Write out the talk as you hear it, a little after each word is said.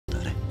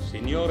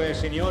Signore e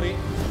signori.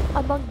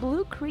 Among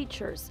blue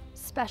creatures,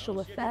 special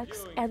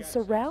effects, and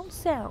surround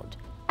sound,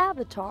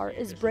 Avatar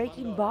is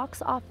breaking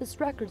box office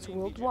records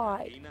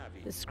worldwide.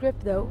 The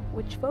script, though,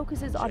 which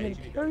focuses on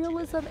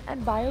imperialism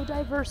and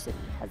biodiversity,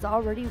 has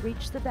already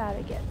reached the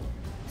Vatican.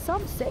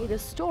 Some say the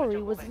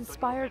story was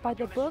inspired by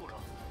the book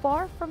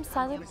Far from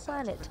Silent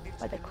Planet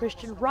by the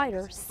Christian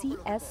writer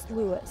C.S.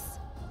 Lewis.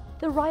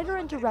 The writer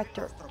and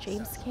director,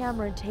 James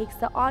Cameron, takes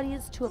the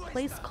audience to a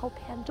place called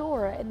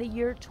Pandora in the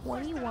year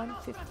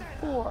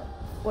 2154,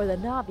 where the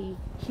navi,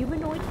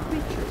 humanoid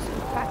creatures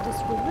who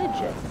practice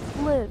religion,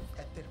 live.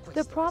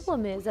 The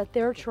problem is that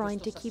they're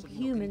trying to keep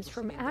humans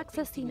from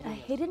accessing a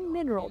hidden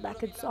mineral that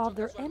could solve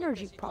their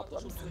energy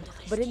problems,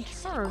 but in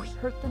turn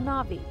hurt the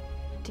navi.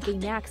 To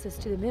gain access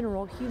to the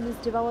mineral, humans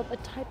develop a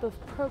type of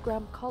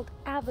program called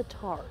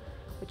Avatar,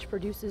 which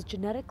produces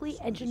genetically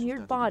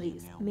engineered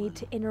bodies made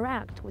to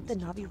interact with the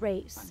Navi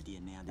race.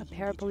 A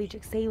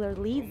paraplegic sailor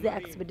leads the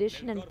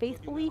expedition and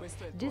faithfully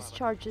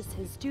discharges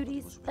his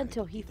duties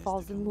until he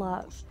falls in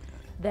love.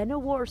 Then a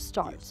war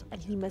starts,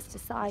 and he must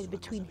decide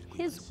between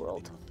his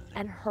world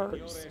and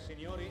hers.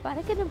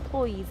 Vatican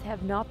employees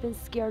have not been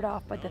scared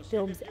off by the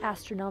film's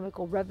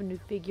astronomical revenue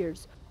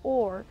figures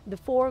or the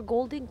 4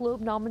 Golden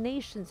Globe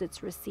nominations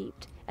it's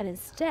received, and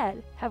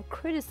instead have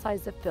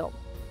criticized the film.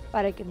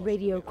 Vatican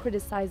Radio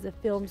criticized the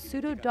film's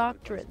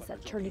pseudo-doctrines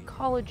that turn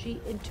ecology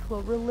into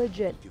a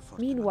religion.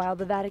 Meanwhile,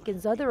 the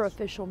Vatican's other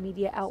official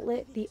media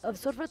outlet, the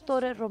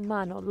Osservatore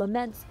Romano,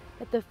 laments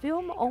that the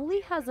film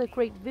only has a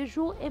great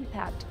visual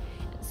impact,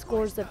 and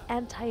scores of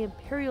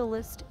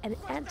anti-imperialist and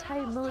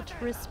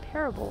anti-militarist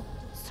parable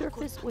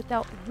surface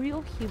without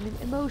real human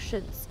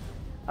emotions.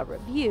 A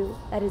review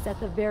that is at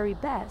the very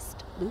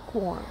best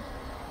lukewarm.